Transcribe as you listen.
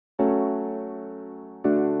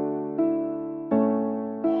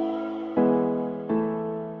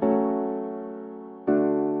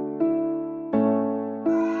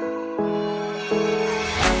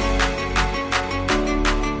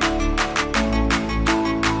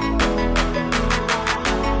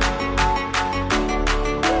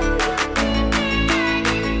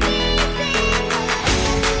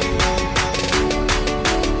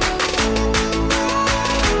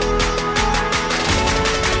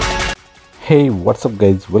Hey, what's up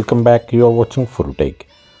guys, welcome back. You are watching Furutech.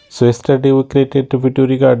 So yesterday we created a video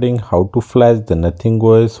regarding how to flash the Nothing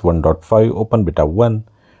OS 1.5 open beta 1.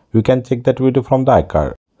 You can check that video from the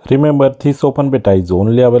icard. Remember, this open beta is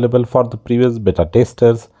only available for the previous beta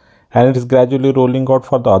testers and it is gradually rolling out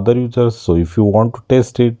for the other users. So if you want to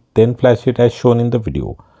test it, then flash it as shown in the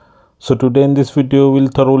video. So today in this video, we'll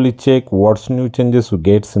thoroughly check what's new changes we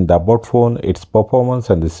get in the about phone, its performance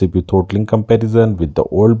and the CPU throttling comparison with the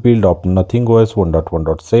old build of Nothing OS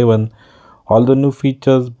 1.1.7, all the new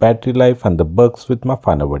features, battery life and the bugs with my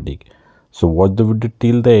final verdict. So watch the video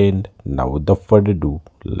till the end. Now without further ado,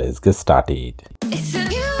 let's get started.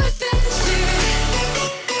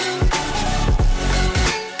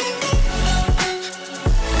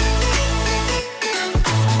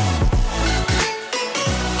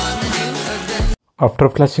 After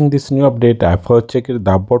flashing this new update, I first checked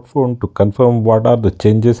the about phone to confirm what are the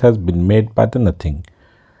changes has been made by the Nothing.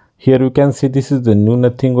 Here you can see this is the new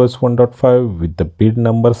Nothing OS 1.5 with the build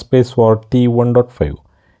number space for T1.5.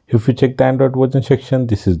 If you check the Android version section,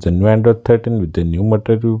 this is the new Android 13 with the new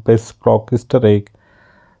material based clock Easter egg.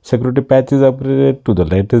 Security patch is upgraded to the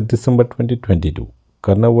latest December 2022.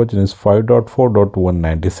 Kernel version is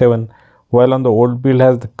 5.4.197 while on the old build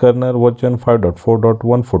has the kernel version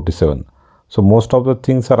 5.4.147. So most of the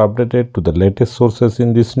things are updated to the latest sources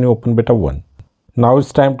in this new open beta 1. Now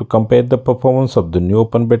it's time to compare the performance of the new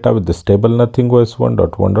open beta with the stable Nothing OS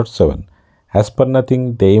 1.1.7. As per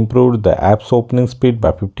Nothing, they improved the app's opening speed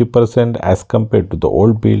by 50% as compared to the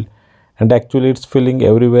old build, and actually it's filling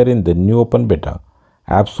everywhere in the new open beta.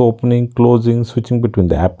 Apps opening, closing, switching between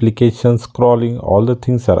the applications, scrolling, all the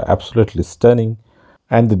things are absolutely stunning.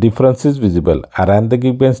 And the difference is visible. I ran the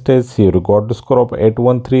Geekbench test. Here you got the score of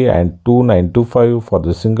 813 and 2925 for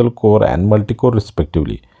the single core and multi-core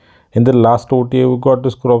respectively. In the last OTA we got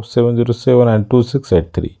the score of 707 and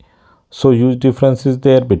 2683. So huge difference is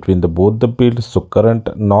there between both the builds. So current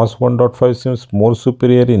NOS 1.5 seems more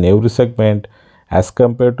superior in every segment as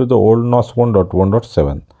compared to the old NOS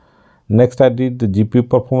 1.1.7. Next I did the GPU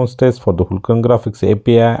performance test for the Vulkan Graphics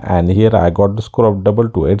API and here I got the score of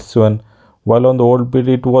 2287. While on the old build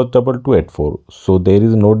it was 2284, so there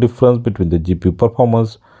is no difference between the GPU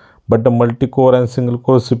performance, but the multi-core and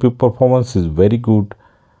single-core CPU performance is very good.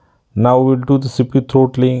 Now we'll do the CPU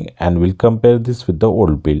throttling and we'll compare this with the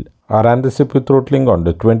old build. I ran the CPU throttling on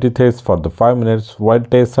the 20 threads for the 5 minutes, while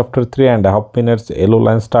tests after 3.5 minutes yellow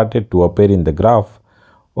line started to appear in the graph.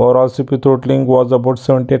 Overall CPU throttling was about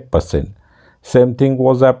 78%. Same thing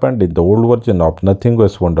was happened in the old version of Nothing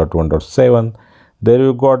OS 1.1.7. There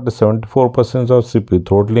you got the 74% of CPU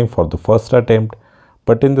throttling for the first attempt,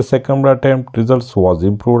 but in the second attempt results was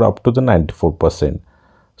improved up to the 94%.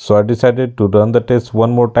 So I decided to run the test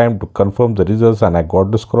one more time to confirm the results and I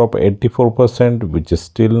got the score of 84%, which is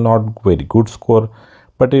still not very good score,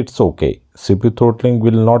 but it's okay. CPU throttling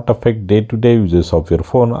will not affect day-to-day uses of your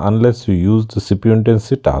phone unless you use the CPU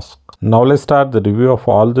intensive task. Now let's start the review of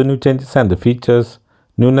all the new changes and the features.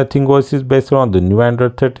 New Nothing OS is based on the new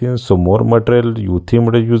Android 13, so more material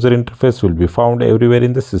themed user interface will be found everywhere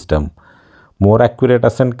in the system. More accurate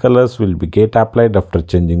accent colors will be get applied after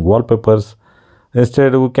changing wallpapers.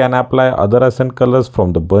 Instead, we can apply other accent colors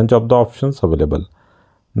from the bunch of the options available.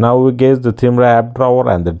 Now we get the themed app drawer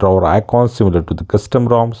and the drawer icons similar to the custom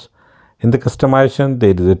ROMs. In the customization,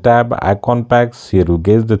 there is a tab icon packs. Here we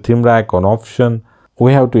get the themed icon option.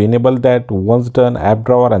 We have to enable that. Once done, app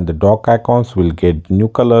drawer and the dock icons will get new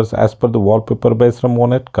colors as per the wallpaper based on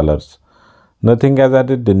Monet colors. Nothing has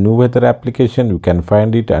added the new weather application. You can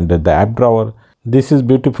find it under the app drawer. This is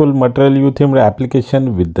beautiful material themed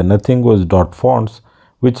application with the Nothing OS dot fonts,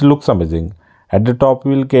 which looks amazing. At the top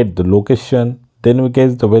we will get the location, then we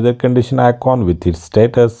get the weather condition icon with its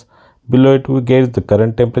status. Below it we get the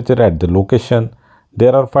current temperature at the location.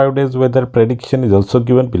 There are 5 days weather prediction is also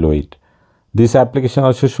given below it. This application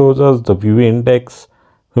also shows us the UV index,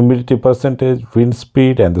 humidity percentage, wind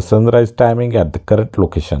speed and the sunrise timing at the current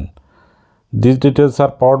location. These details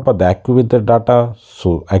are powered by the AccuWeather data,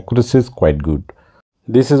 so accuracy is quite good.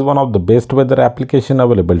 This is one of the best weather application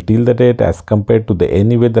available till the date as compared to the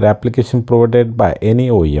any weather application provided by any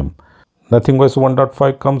OEM. Nothing OS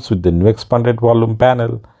 1.5 comes with the new expanded volume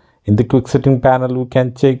panel. In the quick setting panel, we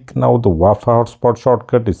can check now the Wi-Fi hotspot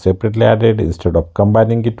shortcut is separately added instead of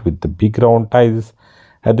combining it with the big round tiles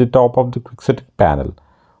at the top of the quick setting panel.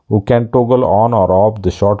 We can toggle on or off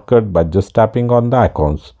the shortcut by just tapping on the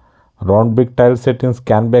icons. Round big tile settings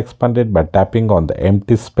can be expanded by tapping on the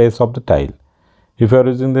empty space of the tile. If you are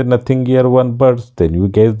using the Nothing Gear 1 buds, then you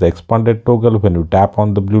get the expanded toggle when you tap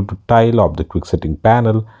on the Bluetooth tile of the quick setting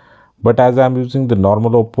panel. But as I am using the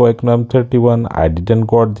normal Oppo Reno M31, I didn't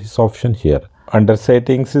got this option here. Under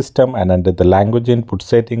setting system and under the language input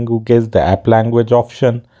setting, you get the app language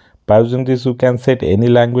option. By using this, you can set any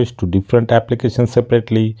language to different applications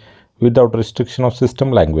separately without restriction of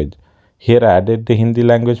system language. Here I added the Hindi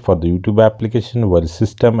language for the YouTube application, while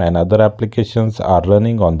system and other applications are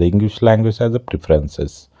running on the English language as a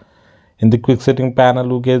preferences. In the quick setting panel,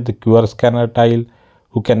 you get the QR scanner tile.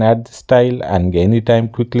 You can add this tile and anytime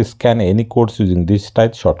quickly scan any codes using this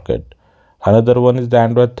style shortcut. Another one is the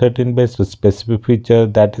Android 13 based specific feature,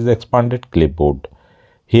 that is expanded clipboard.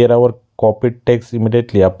 Here our copied text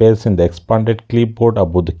immediately appears in the expanded clipboard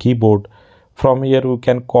above the keyboard. From here we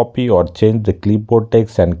can copy or change the clipboard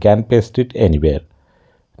text and can paste it anywhere.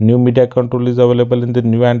 New media control is available in the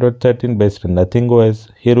new Android 13 based on Nothing OS.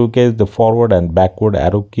 Here you get the forward and backward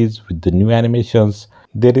arrow keys with the new animations.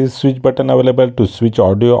 There is switch button available to switch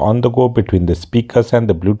audio on the go between the speakers and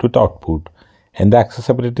the Bluetooth output. In the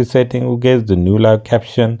accessibility setting, you get the new live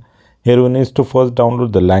caption. Here you need to first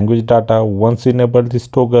download the language data. Once enable this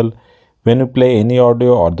toggle, when you play any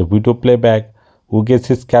audio or the video playback, you get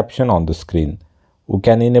this caption on the screen. You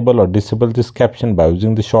can enable or disable this caption by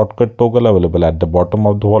using the shortcut toggle available at the bottom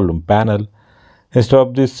of the volume panel. Instead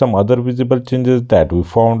of this, some other visible changes that we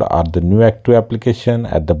found are the new active application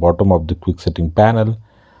at the bottom of the quick setting panel.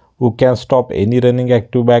 You can stop any running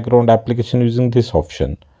active background application using this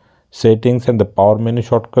option. Settings and the power menu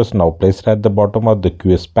shortcuts now placed at the bottom of the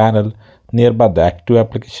QS panel nearby the active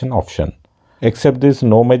application option. Except this,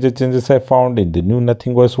 no major changes I found in the new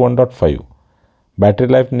Nothing OS 1.5. Battery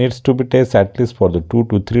life needs to be tested at least for the 2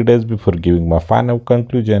 to 3 days before giving my final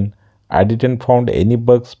conclusion. I didn't found any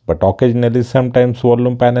bugs, but occasionally sometimes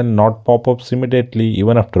volume panel not pop-ups immediately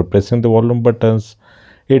even after pressing the volume buttons.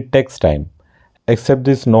 It takes time. Except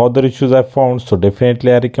this, no other issues I found, so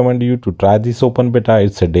definitely I recommend you to try this open beta.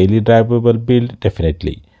 It's a daily drivable build,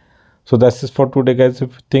 definitely. So that's it for today guys.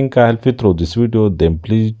 If you think I helped you through this video, then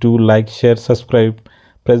please do like, share, subscribe.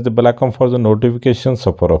 Press the bell icon for the notifications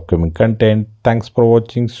of our upcoming content. Thanks for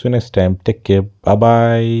watching. See you next time. Take care. Bye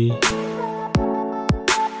bye.